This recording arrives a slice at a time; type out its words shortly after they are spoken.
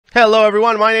Hello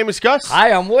everyone, my name is Gus.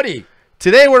 Hi, I'm Woody.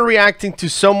 Today we're reacting to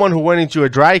someone who went into a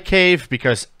dry cave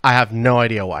because I have no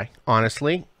idea why,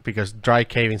 honestly, because dry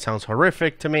caving sounds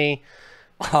horrific to me.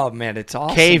 Oh man, it's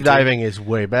awesome. Cave diving is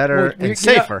way better and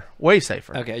safer, way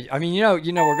safer. Okay, I mean, you know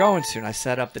we're going soon. I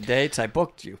set up the dates. I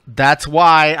booked you. That's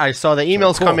why I saw the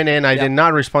emails coming in. I did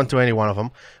not respond to any one of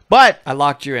them, but I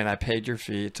locked you in. I paid your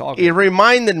fee. It's all good. It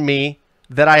reminded me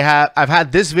that I've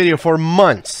had this video for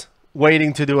months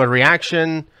waiting to do a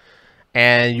reaction,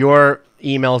 and your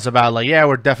emails about like, yeah,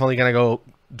 we're definitely gonna go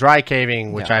dry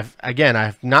caving, which I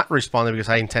have not responded because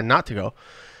I intend not to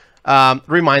go.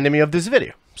 Reminded me of this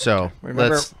video, so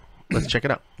let's check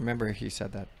it out. Remember, he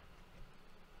said that.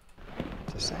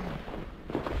 Just saying.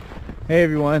 Hey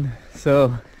everyone,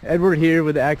 so Edward here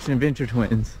with the Action Adventure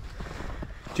Twins.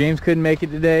 James couldn't make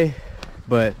it today,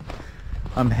 but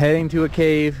I'm heading to a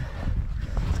cave.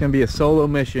 It's gonna be a solo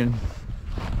mission.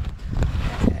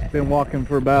 Been walking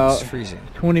for about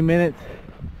 20 minutes.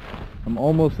 I'm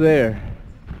almost there.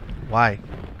 Why?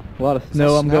 A lot of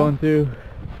snow I'm going through.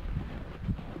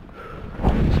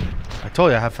 I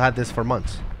told you I have had this for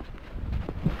months.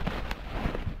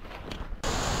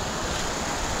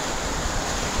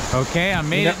 Okay, I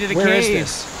made it to the where cave. Where is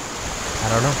this? I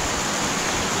don't know.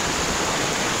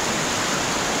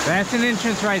 That's an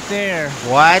entrance right there.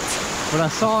 What? But I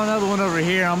saw another one over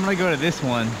here. I'm gonna go to this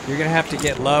one. You're gonna have to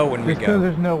get low when we go. Because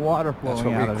there's no water flowing out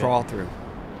of it. That's what we crawl through.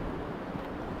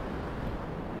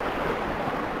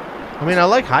 I mean, I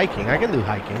like hiking. I can do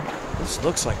hiking. This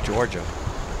looks like Georgia.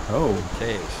 Oh.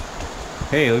 Caves.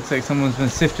 Hey, it looks like someone's been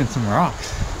sifting some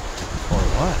rocks. Or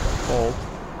what? Cold.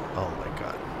 Oh my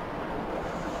god.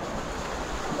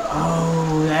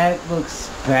 Oh, that looks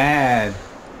bad.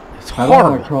 It's I don't want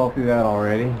horrible. to crawl through that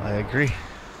already. I agree.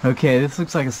 Okay, this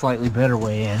looks like a slightly better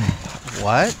way in.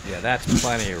 What? Yeah, that's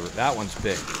plenty. That one's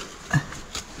big.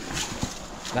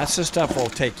 That's the stuff we'll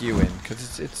take you in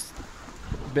because it's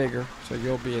bigger, so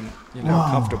you'll be in,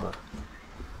 comfortable.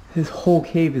 This whole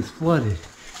cave is flooded.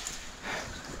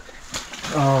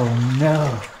 Oh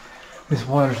no, this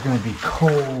water's gonna be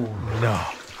cold. No.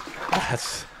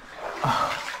 That's.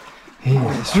 It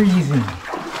is freezing.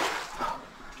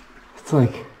 It's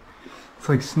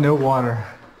like snow water.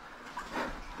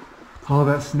 All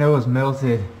that snow is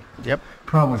melted. Yep.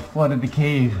 Probably flooded the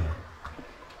cave.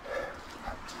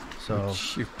 So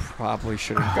You probably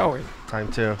shouldn't go in. time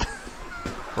to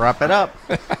wrap it up.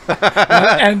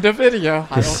 End the video.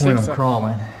 I don't Just when think I'm so.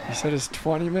 crawling. You said it's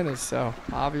 20 minutes, so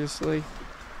obviously.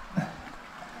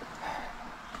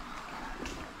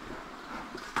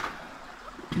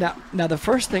 Now the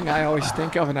first thing I always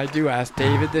think of, and I do ask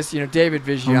David this, David I'm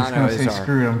just Vigiano gonna say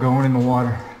screw it, I'm going in the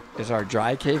water. is our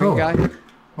dry caving guy.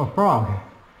 A frog.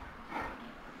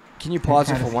 Can you pause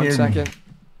it kinda for 1 scared me.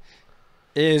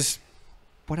 second?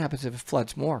 What happens if it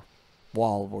floods more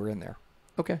while we're in there?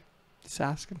 Okay, just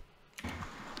asking.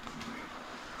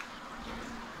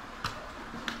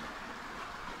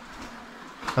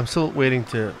 I'm still waiting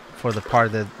for the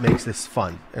part that makes this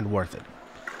fun and worth it.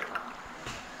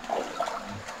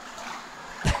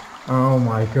 Oh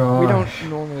my god. We don't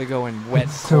normally go in wet,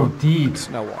 It's so cold deep.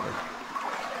 snow water.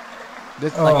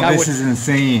 This, Oh, this is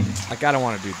insane. Like, I don't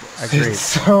want to do this. Agreed. It's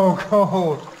so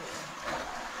cold.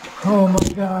 Oh my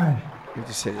god. You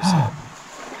just hit yourself.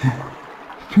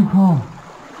 Too cold.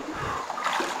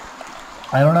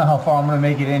 I don't know how far I'm gonna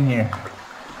make it in here.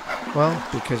 Well,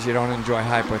 Because you don't enjoy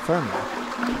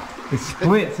hypothermia. It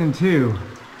splits in two.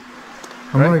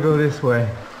 I'm gonna go this way.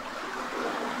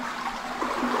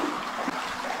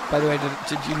 By the way,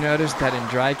 did you notice that in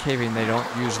dry caving they don't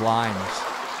use lines?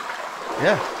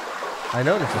 yeah, I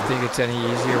noticed You it. think it's any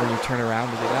easier when you turn around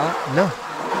to get out? No,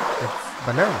 it's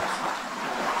bananas.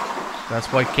 That's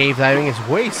why cave diving is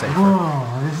way safer.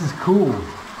 Whoa, this is cool.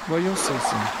 Well, you'll see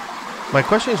some. My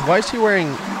question is, why is he wearing?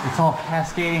 It's all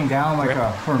cascading down like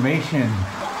a formation.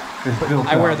 That's built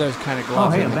I wear up. those kind of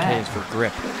gloves hey, in a the bat. caves for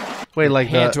grip. Wait, like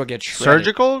Hands the will get shredded.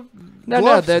 surgical? No,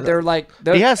 gloves? they're like.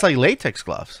 He has like latex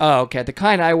gloves. Oh, okay. The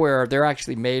kind I wear, they're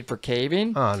actually made for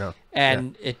caving, Oh no.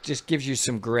 and it just gives you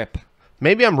some grip.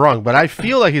 Maybe I'm wrong, but I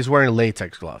feel like he's wearing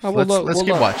latex gloves. Oh, let's we'll keep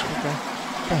look. watching. Okay.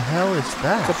 What the hell is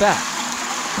that? It's a bat.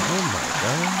 Oh my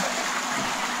god.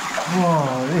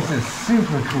 Whoa, this is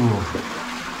super cool.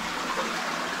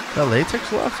 The latex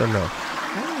gloves or no?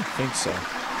 I don't think so.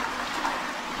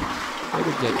 They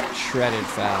would get shredded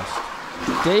fast.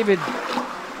 David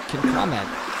can comment.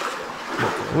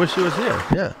 I wish he was here.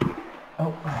 Yeah.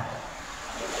 Oh,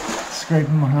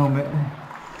 scraping my helmet.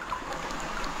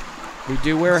 We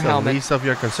do wear a It's the helmet. least of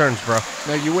your concerns, bro.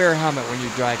 No, you wear a helmet when you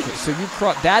dry cave. So you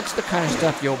that's the kind of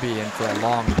stuff you'll be in for a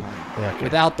long time. Yeah, okay.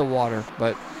 Without the water,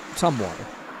 but some water.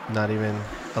 Not even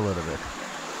a little bit.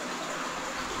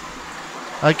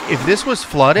 Like, if this was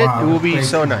flooded, Wow, it would this be place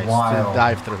so is nice wild. to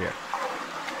dive through here.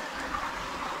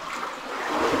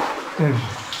 There's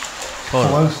Totally.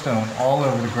 flowstone all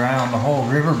over the ground. The whole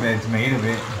riverbed's made of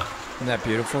it. Isn't that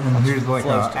beautiful? And That's here's like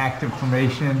flowstone. an active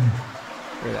formation.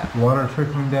 Look at that. Water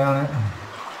trickling down it.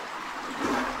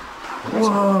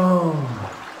 Whoa!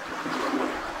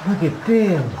 Look at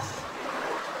this.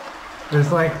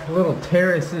 There's like little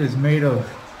terraces made of.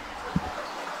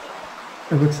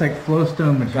 It looks like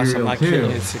flowstone Guys, I'm material not too.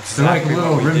 kidding. It's They're like exactly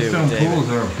little what we do, rimstone David. pools.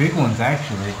 They're big ones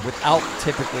actually. Without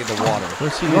typically the water.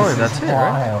 Where's he going? This That's is it,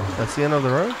 right? wild. That's the end of the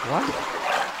road? What?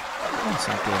 That's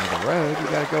not the end of the road.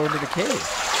 You gotta go into the cave.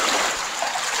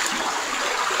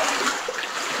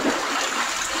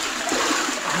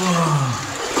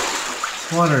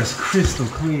 This water is crystal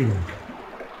clear.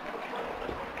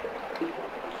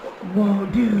 Whoa,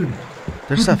 dude.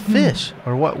 There's a fish.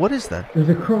 Or what? What is that? There's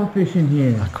a crawfish in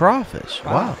here. A crawfish.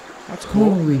 Wow. That's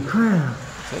cool. Holy crap.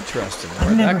 It's interesting. I've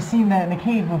Where'd never that- seen that in a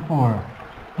cave before.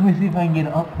 Let me see if I can get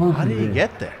up close. How to did you this.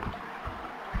 get there?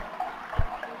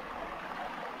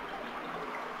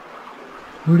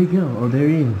 Where'd he go? Oh, there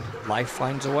he is. Life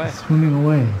finds a way. Swimming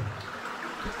away.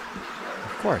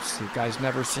 Of course, you guys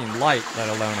never seen light, let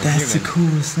alone a That's the human.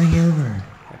 coolest thing ever.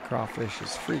 That crawfish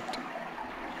is freaked.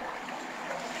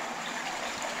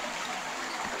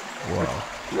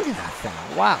 Whoa. Look at that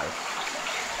thing. Wow.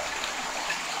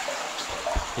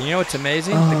 And you know what's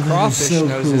amazing? Oh, The that is crawfish so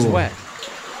knows his cool. way.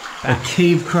 A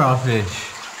cave crawfish.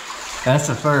 That's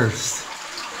a first.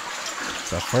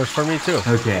 It's a first for me, too.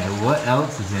 Okay, what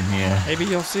else is in here? Maybe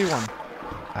you'll see one.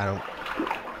 I don't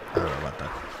know about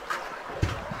that.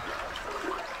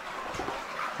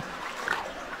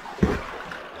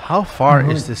 How far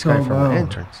is this guy from the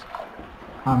entrance?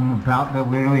 I'm about to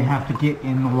literally have to get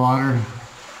in the water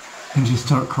and just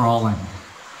start crawling.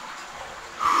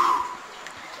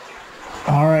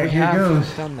 All right, We here have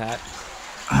goes. done that.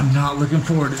 I'm not looking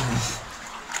forward to this.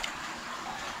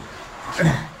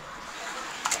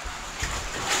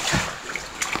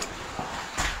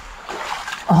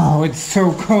 Oh, it's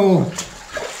so cold.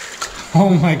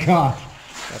 Oh my gosh.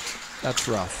 That's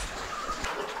rough.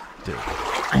 Dude.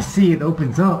 I see it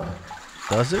opens up.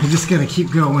 Does it? I'm just gonna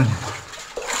keep going.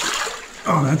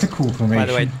 Oh, that's a cool formation. By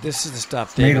the way, this is the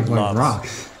stuff made David of like loves.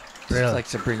 rocks. He Really?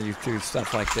 likes to bring you through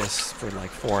stuff like this for like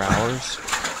 4 hours.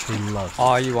 He loves it.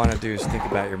 All you want to do is think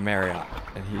about your Marriott.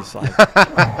 And he's like,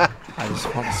 I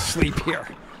just want to sleep here.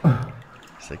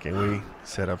 So can we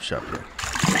set up shop here?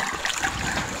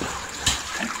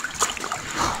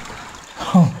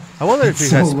 I wonder if you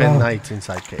It's guys so spend low. nights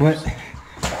inside caves. What?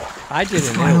 I did It's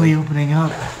in finally Italy. opening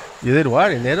up. You did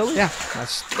what in Italy? Yeah,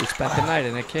 we spent the night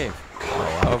in a cave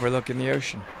overlooking the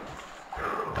ocean.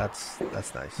 That's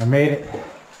nice. I made it.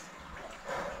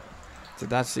 So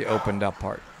that's the opened up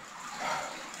part.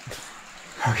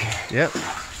 Okay. Yep.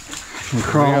 I'm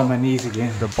crawling on my knees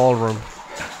again. The ballroom.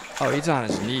 Oh, he's on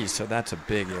his knees, so that's a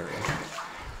big area.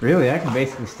 Really? I can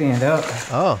basically stand up.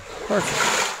 Oh,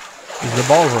 Perfect. this is the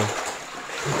ballroom.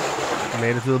 I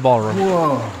made it to the ballroom.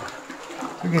 Whoa.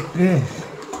 Look at this.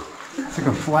 It's like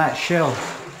a flat shelf.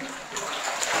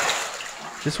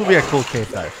 This will be a cool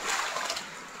cave dive.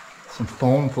 Some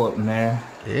foam floating there.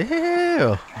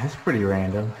 Ew. That's pretty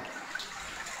random.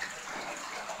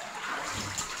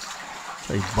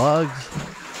 Like bugs.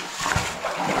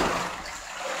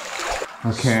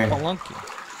 Okay.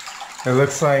 Spelunky. It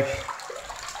looks like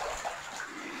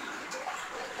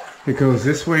it goes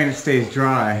this way and it stays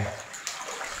dry.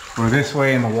 Or this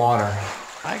way in the water.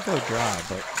 I go dry,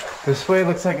 but This way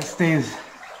looks like it stays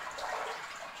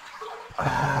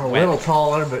a Wet. little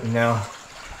taller, but no.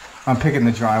 I'm picking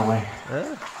the dry way.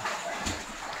 Huh?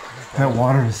 That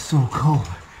water is so cold.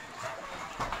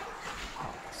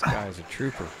 this guy's a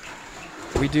trooper.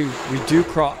 We do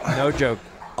crawl, no joke,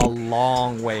 a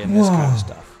long way in this kind Whoa.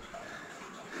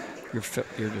 of stuff.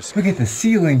 You're just Look at the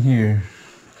ceiling here.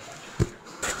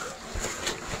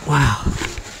 Wow.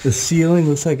 The ceiling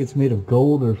looks like it's made of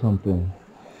gold or something.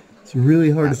 It's really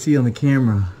hard to see on the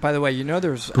camera. By the way, you know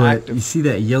there's But you active see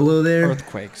that yellow there?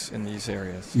 earthquakes in these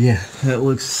areas. Yeah, that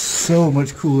looks so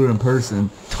much cooler in person.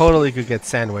 Totally could get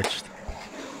sandwiched.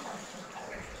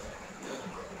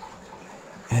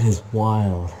 That is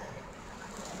wild.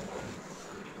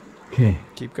 Okay.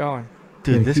 Keep going.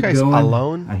 Dude, gotta this keep guy's going.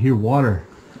 alone I hear water.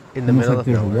 in the Almost middle like of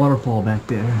there's a nowhere. waterfall back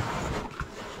there.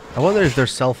 I wonder if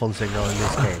there's cell phone signal in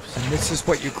these caves. And this is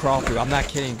what you crawl through. I'm not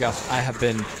kidding, Gus. I have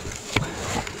been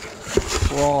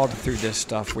crawled through this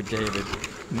stuff with David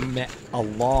a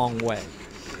long way.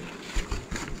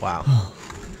 Wow.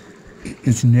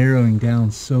 It's narrowing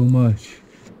down so much.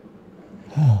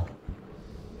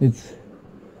 It's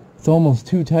It's almost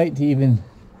too tight to even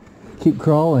keep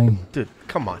crawling. Dude,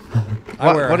 come on. I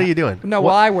What are you doing? No, What-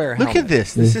 well, I wear a Look at helmet.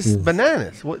 this. This This is is-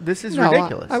 bananas. This is No,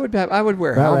 ridiculous. I would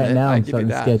wear a Right, helmet. right now I I'm give you starting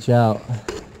to that. sketch out.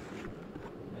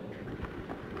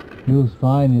 It was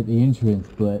fine at the entrance,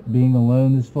 but being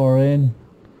alone this far in,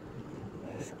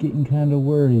 it's getting kind of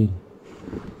worried.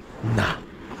 Nah.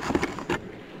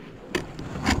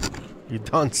 You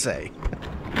don't say.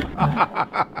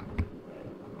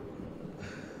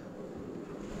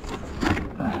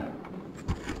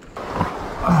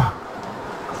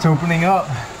 It's opening up.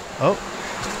 Oh,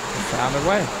 Found a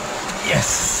way.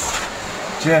 Yes!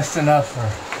 Just enough for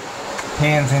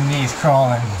hands and knees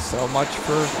crawling. So much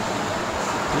for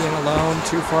being alone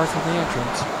too far from the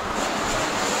entrance.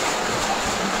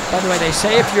 By the way, they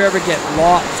say if you ever get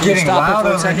lost, Getting stop it loud for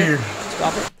a over second. here.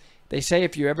 Stop it. They say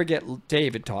if you ever get,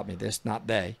 David taught me this, not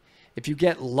they. If you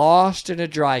get lost in a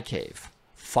dry cave,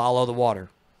 follow the water.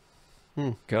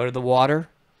 Go to the water,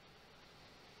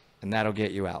 and that'll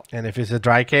get you out. and if it's a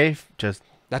dry cave, just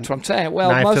That's what I'm saying. Well,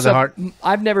 Knife to most the of, heart.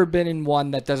 I've never been in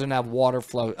one that doesn't have water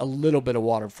flow, a little bit of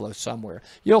water flow somewhere.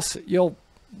 We'll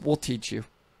teach you.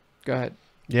 Go ahead.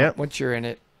 yeah. Once you're in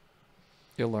it,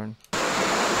 you'll learn.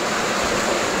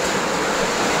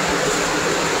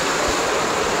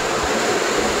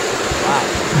 Wow.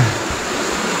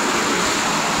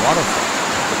 Waterfall.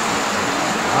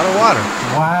 A lot of water.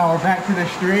 Wow, we're back to the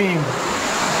stream.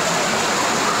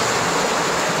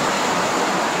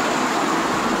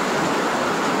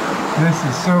 This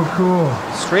is so cool.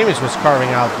 Streamers was carving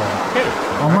out the cave.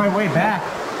 On my way back,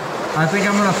 I think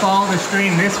I'm gonna follow the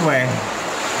stream this way.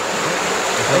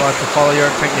 Good luck to follow your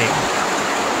technique.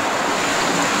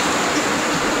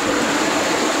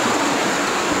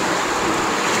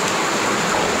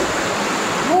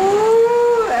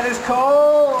 Woo, that is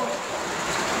cold.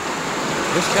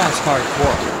 This guy's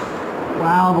hardcore.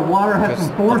 Wow, the water has Because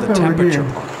some force of the over temperature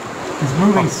here. part. It's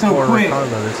moving so Or quick.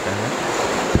 Rakonda, this guy, right?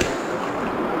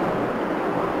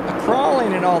 The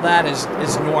crawling and all that is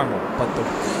normal, but the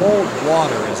cold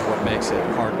water is what makes it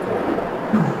hardcore.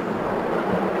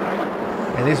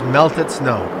 And it's melted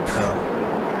snow. So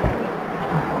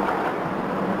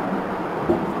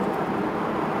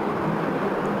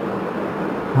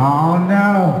Oh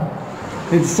no.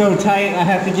 It's so tight, I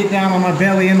have to get down on my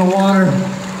belly in the water.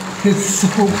 It's so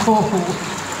cold.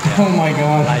 Oh my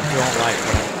god. I don't like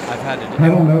it. I've had to I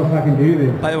do. don't know if I can do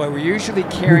this. By the way, we're usually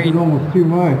This is carrying almost too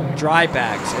much. dry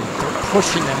bags and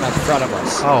pushing them in front of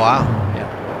us. oh wow.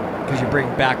 Yeah, because you bring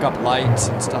backup lights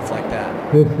and stuff like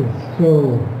that. This is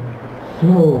so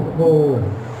cold.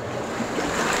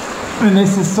 And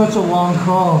this is such a long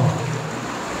crawl.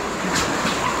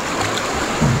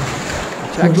 Which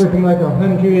It's actually, looking like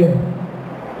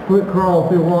 100-foot crawl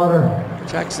through water.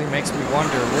 which actually makes me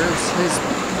wonder, where's his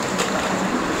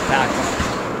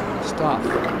backup stuff?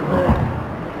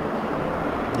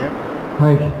 Yep.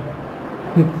 Like,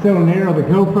 it's so narrow, the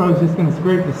GoPro's just gonna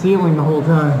scrape the ceiling the whole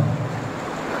time.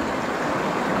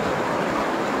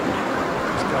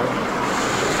 Let's go.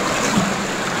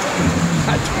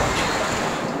 That's much.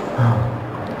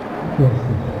 This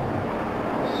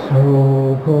is so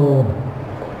cold.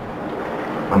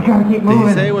 I gotta keep Did moving.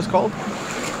 he say it was cold?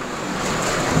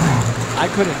 I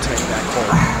couldn't take that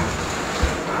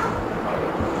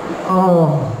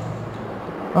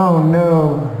Oh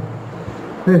no.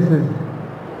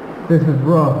 This is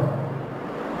rough.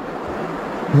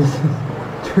 This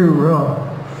is too rough.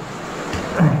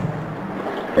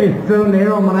 It's so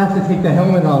narrow, I'm gonna have to take the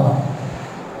helmet off.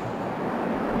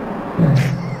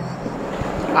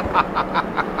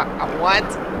 What?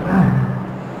 cold.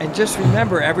 And just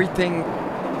remember, everything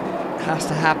has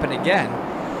to happen again.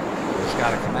 It's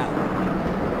got to come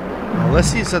out.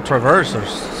 Unless he's a traverse or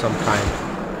some kind.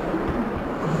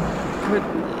 Could,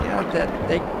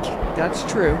 yeah, that's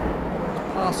true.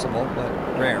 Possible, but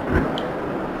rare.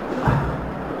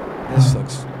 This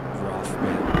looks rough,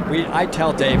 man. I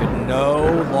tell David,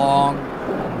 no long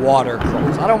water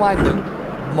crawls. I don't mind the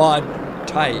mud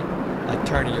tight, like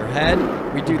turning your head.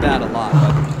 We do that a lot,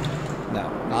 but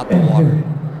no, not the water.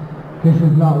 This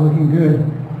is not looking good.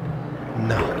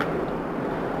 No.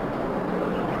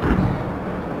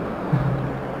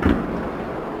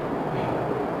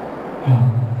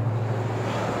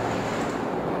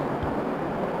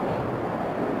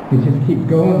 It just keeps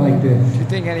going like this. Do you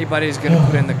think anybody's going to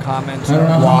put in the comments I don't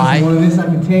know how much more why? of this I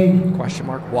can take. Question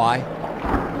mark, why?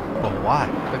 But why?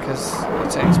 Because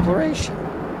it's exploration.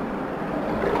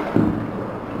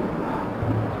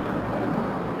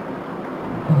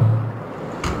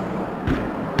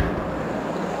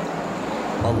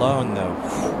 Alone, though.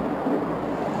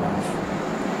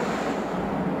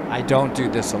 I don't do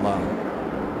this alone.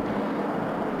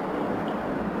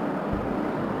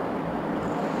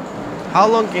 How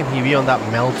long can he be on that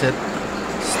melted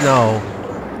snow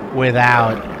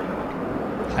without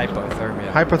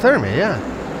Hypothermia. hypothermia?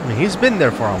 Yeah. I mean, he's been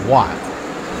there for a while.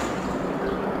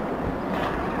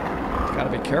 Gotta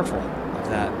be careful of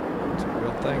that. It's a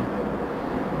real thing.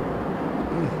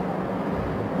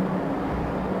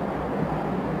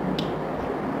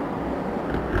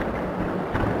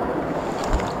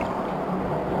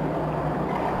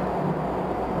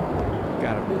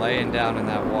 Got him laying down in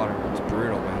that water. It's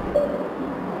brutal, man.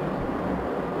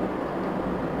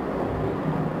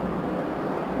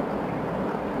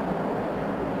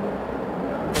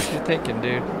 What you thinking,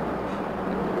 dude?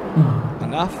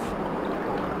 Enough?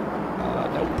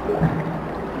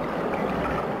 Nope.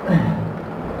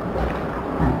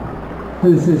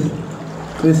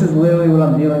 This is literally what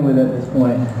I'm dealing with at this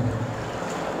point.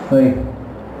 Like,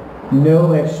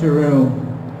 no extra room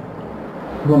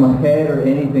for my head or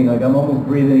anything. Like, I'm almost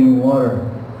breathing in water.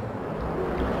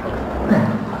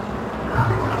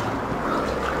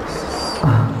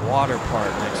 Water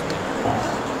part makes me.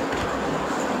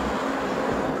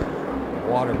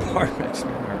 Water part makes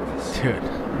me nervous. Dude.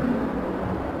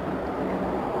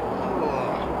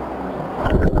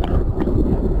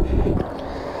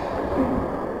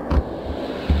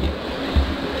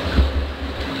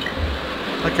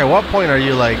 Like, at what point are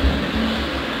you like...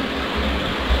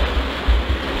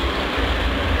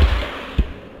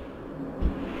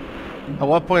 At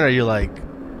what point are you like,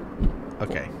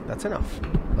 okay, that's enough.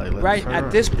 Like, let's Right turn at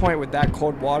around. this point with that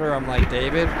cold water, I'm like,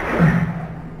 David,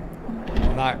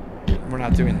 we're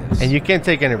not doing this. And you can't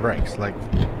take any breaks. Like,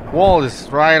 wall is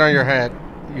right on your head.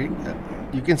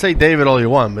 You can say David all you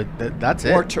want, but that's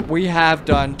Or it. we have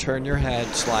done turn your head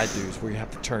slide dues where you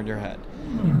have to turn your head.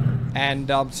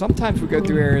 And sometimes we go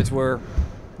through areas where,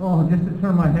 Oh, just to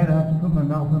turn my head, I have to put my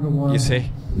mouth underwater. you see,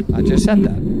 I just said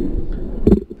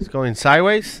that. It's going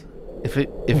sideways. If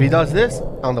he does this,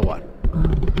 on the water.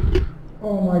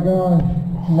 Oh my gosh.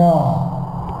 No.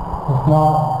 It's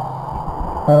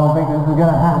not. I don't think this is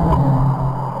gonna happen.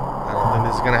 I don't think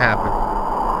this is gonna happen.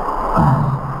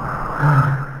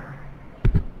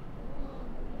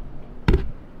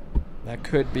 That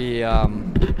could be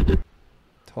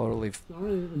totally.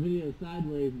 Sorry that the video is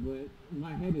sideways, but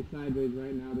my head is sideways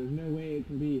right now. There's no way it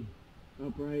can be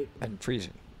upright. And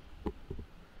freezing.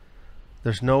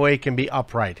 There's no way it can be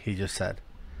upright, he just said.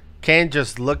 Can't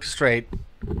just look straight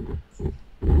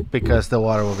because the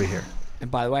water will be here. And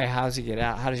by the way, how does he get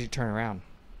out? How does he turn around?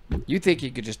 You think he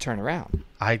could just turn around?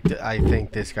 I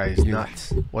think this guy is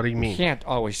nuts. What do you You mean? can't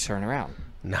always turn around.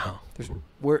 No. There's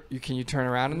can you turn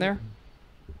around in there?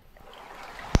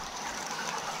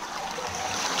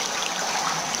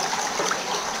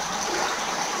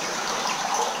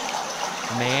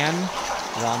 Man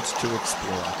wants to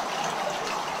explore.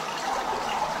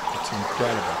 It's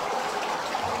incredible.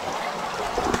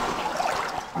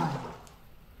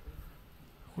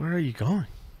 Where are you going?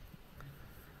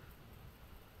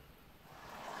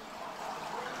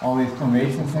 All these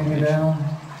formations hanging down,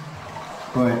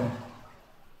 but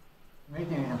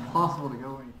making it impossible to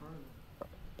go any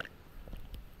further.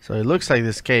 So it looks like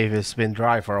this cave has been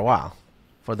dry for a while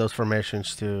for those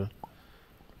formations to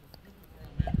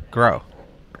grow.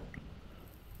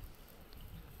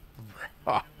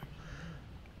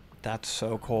 That's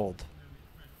so cold.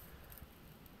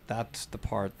 That's the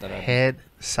part that Head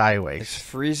It's sideways.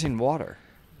 freezing water.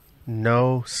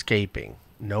 No escaping.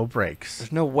 No breaks.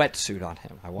 There's no wetsuit on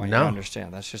him. I want you No. to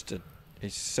understand. That's just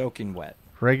he's soaking wet.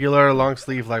 Regular long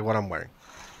sleeve like what I'm wearing.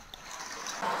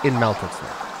 In melted snow.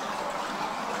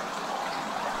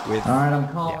 With All right, I'm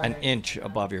calling an it. inch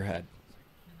above your head.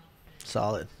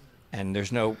 Solid. And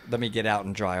there's no, let me get out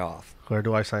and dry off. Where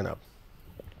do I sign up?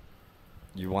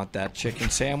 You want that chicken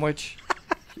sandwich?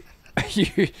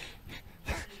 you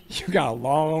got a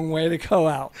long way to go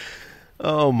out.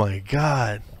 Oh my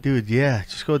god. Dude, yeah.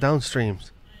 Just go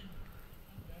downstreams.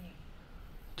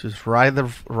 Just ride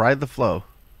the flow.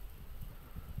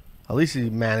 At least he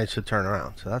managed to turn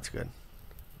around, so that's good.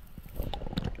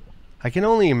 I can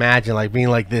only imagine like being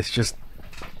like this, just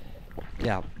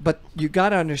Yeah, but you got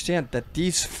to understand that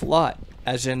these flood,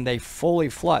 as in they fully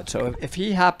flood. So if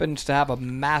he happens to have a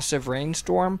massive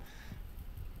rainstorm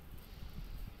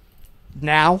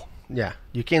now, yeah,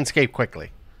 you can't escape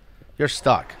quickly. You're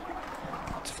stuck.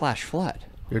 it's flash flood.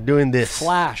 You're doing this.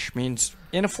 Flash means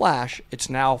in a flash, it's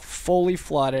now fully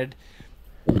flooded,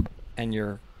 and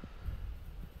you're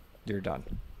done.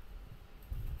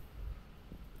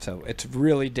 So it's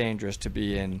really dangerous to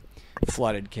be in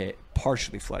flooded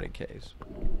partially flooded caves.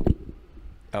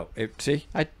 Oh, see,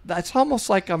 that's almost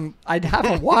like I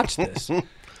haven't watched this. So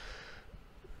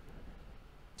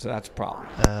that's a problem.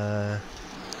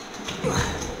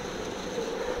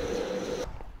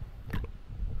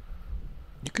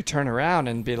 You could turn around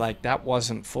and be like, that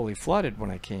wasn't fully flooded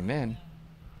when I came in.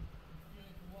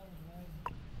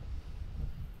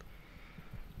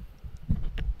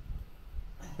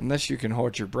 Unless you can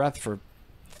hold your breath for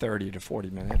 30 to 40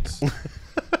 minutes.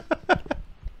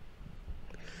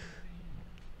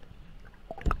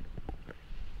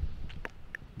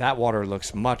 That water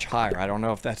looks much higher. I don't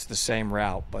know if that's the same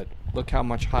route, but look how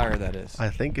much higher that is. I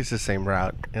think it's the same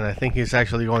route, and I think he's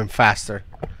actually going faster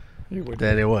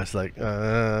than it was. Like,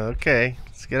 okay,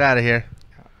 let's get out of here.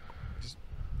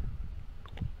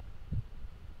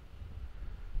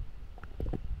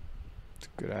 It's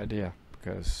a good idea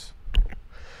because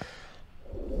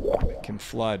it can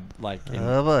flood like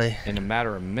Oh boy. in a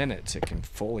matter of minutes. It can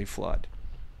fully flood.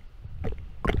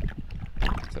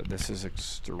 So this is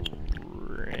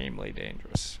extremely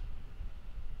dangerous.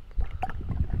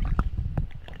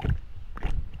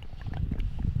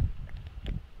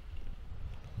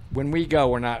 When we go,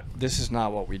 we're not. This is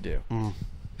not what we do.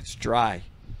 It's dry.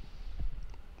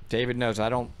 David knows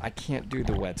I can't do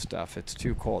the wet stuff. It's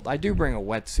too cold. I do bring a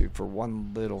wetsuit for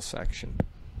one little section.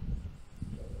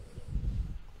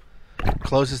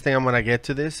 Closest thing I'm gonna get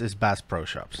to this is Bass Pro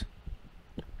Shops.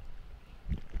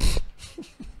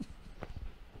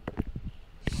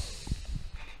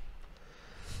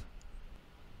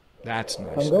 That's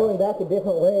nice. I'm going back a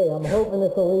different way. I'm hoping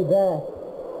this will lead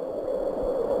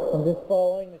back. I'm just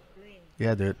following the stream.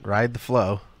 Yeah, dude, ride the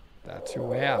flow. That's your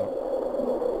way out.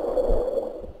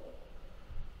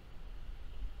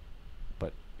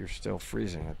 But you're still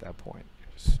freezing at that point.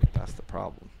 That's the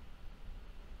problem.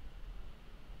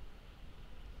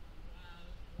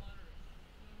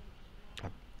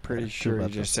 I'm pretty sure you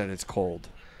just said it's cold.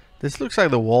 This looks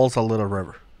like the walls of Little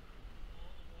River.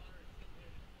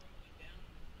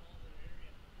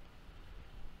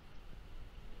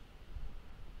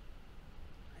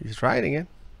 He's riding it.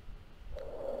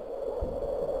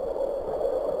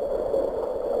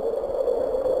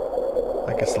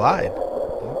 Like a slide.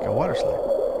 Like a water slide.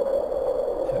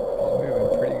 Yep, he's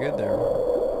moving pretty good there.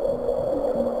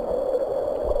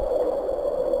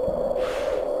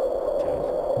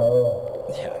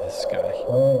 Yeah, this guy.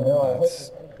 Oh, no, I hope That's-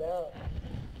 it comes out.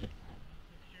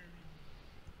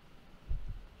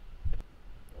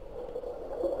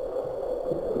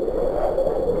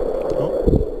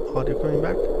 Oh, audio coming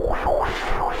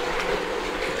back.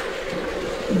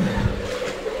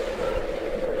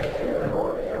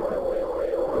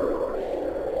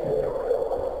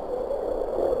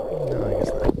 No, I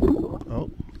guess not. Oh,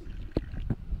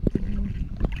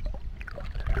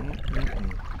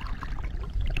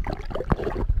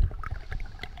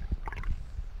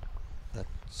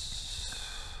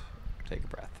 Let's take a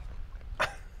breath.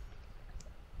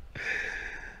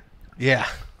 yeah.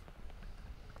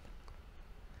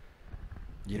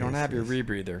 You don't Yes, have your yes.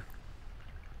 rebreather.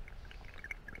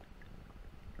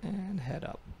 And head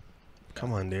up.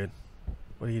 Come on, dude.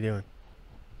 What are you doing?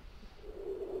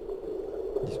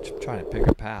 He's just trying to pick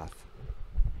a path.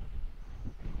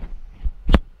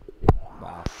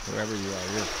 Wow, whoever you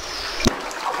are, you're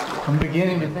I'm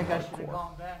beginning to think I should have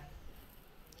gone back.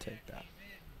 take that.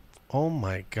 Oh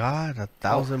my God!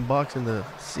 $1,000 in the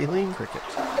ceiling. Cricket.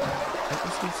 What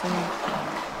was he saying?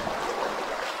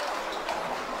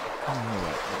 I don't know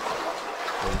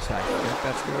what he said. I think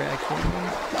that's the way I came in.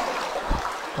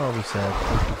 Probably said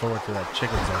looking forward to that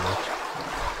chicken sandwich.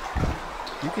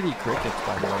 You could eat crickets,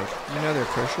 by the way. You know they're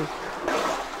kosher.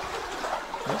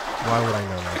 Why would I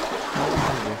know that?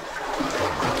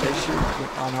 In case you,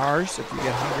 on ours, if you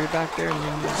get hungry back there and you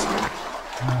need a snack,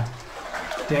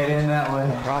 Dead end that way.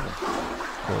 no problem.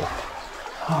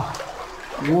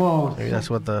 Cool. Whoa. Maybe that's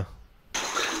what that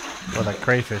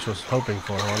crayfish was hoping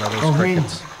for. One of those Oh, hey.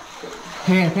 crickets.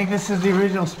 Hey, I think this is the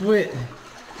original split.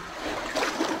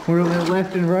 Where it went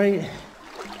left and right.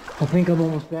 I think I'm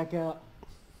almost back out.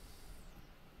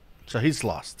 So he's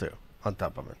lost too. On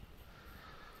top of it.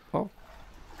 Oh,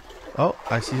 Oh,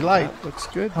 I see light. that looks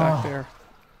good back Oh. there.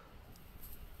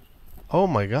 Oh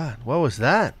my God! What was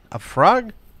that? A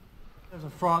frog? There's a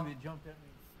frog that jumped at me.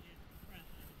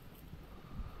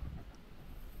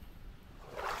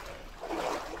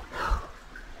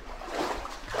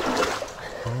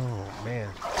 Oh man,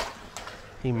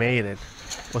 he made it.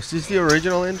 Was this the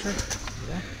original entry?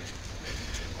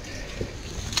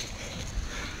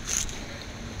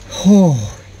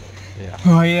 Oh. Yeah.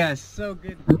 Oh yeah, it's so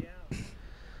good to be out.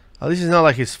 At least it's not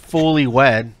like he's fully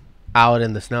wet out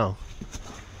in the snow.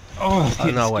 Oh, Oh,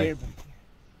 no way.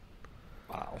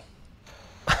 Wow.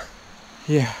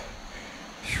 Yeah.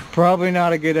 Probably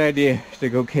not a good idea to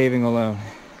go caving alone.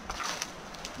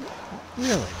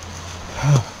 Really?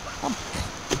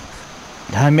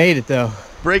 I made it though.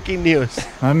 Breaking news.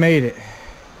 I made it.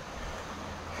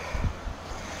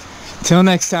 Till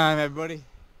next time, everybody.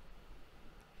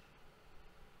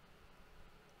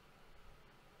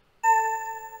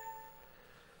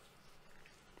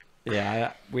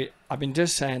 Yeah, I've been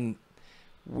just saying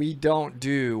we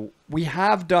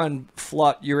have done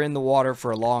you're in the water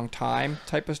for a long time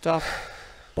type of stuff,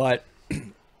 but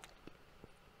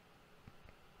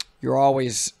you're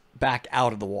always back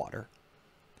out of the water.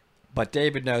 But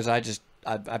David knows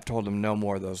I've told him no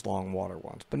more of those long water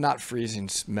ones, but not freezing,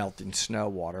 melting snow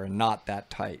water, and not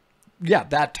that tight. Yeah,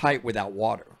 that tight without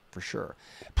water for sure.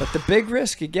 But the big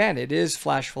risk again, it is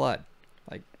flash flood.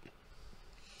 Like,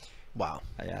 wow.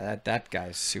 Yeah, that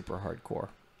guy's super hardcore.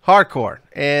 Hardcore.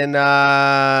 And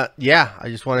yeah, I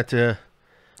just wanted to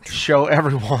show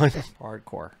everyone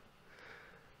Hardcore.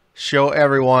 show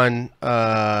everyone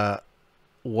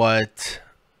what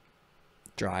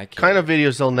Dry cave. kind of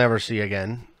videos they'll never see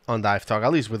again on Dive Talk,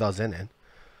 at least with us in it.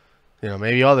 You know,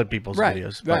 maybe other people's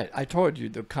videos. But Right. I told you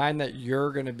the kind that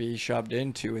you're going to be shoved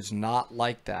into is not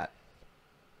like that.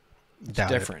 It's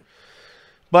doubt it. different.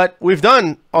 But we've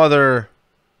done other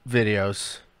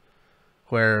videos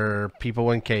where people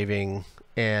went caving,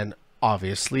 and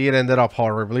obviously it ended up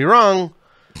horribly wrong.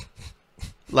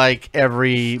 Like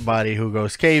everybody who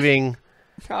goes caving.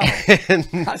 No, And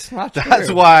that's not true.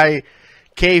 that's why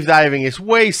cave diving is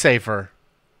way safer,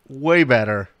 way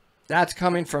better. That's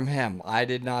coming from him. I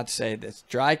did not say this.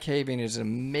 Dry caving is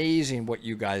amazing what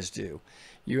you guys do.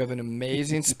 You have an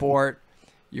amazing sport.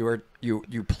 You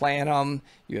plan them.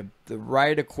 You have the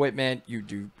right equipment. You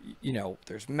do,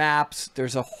 there's maps.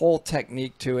 There's a whole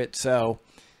technique to it. So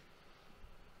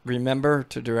remember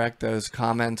to direct those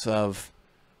comments of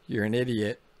you're an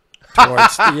idiot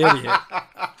towards the idiot.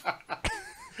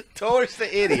 Towards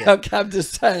the idiot. Okay, I'm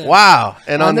just saying. Wow.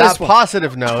 And on this that one.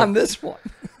 positive note, On this one.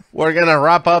 we're going to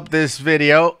wrap up this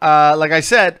video. Like I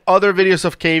said, other videos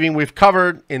of caving we've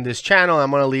covered in this channel. I'm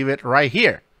going to leave it right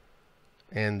here.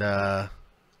 And,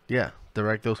 yeah,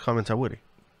 direct those comments at Woody.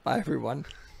 Bye, everyone.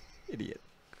 Idiot.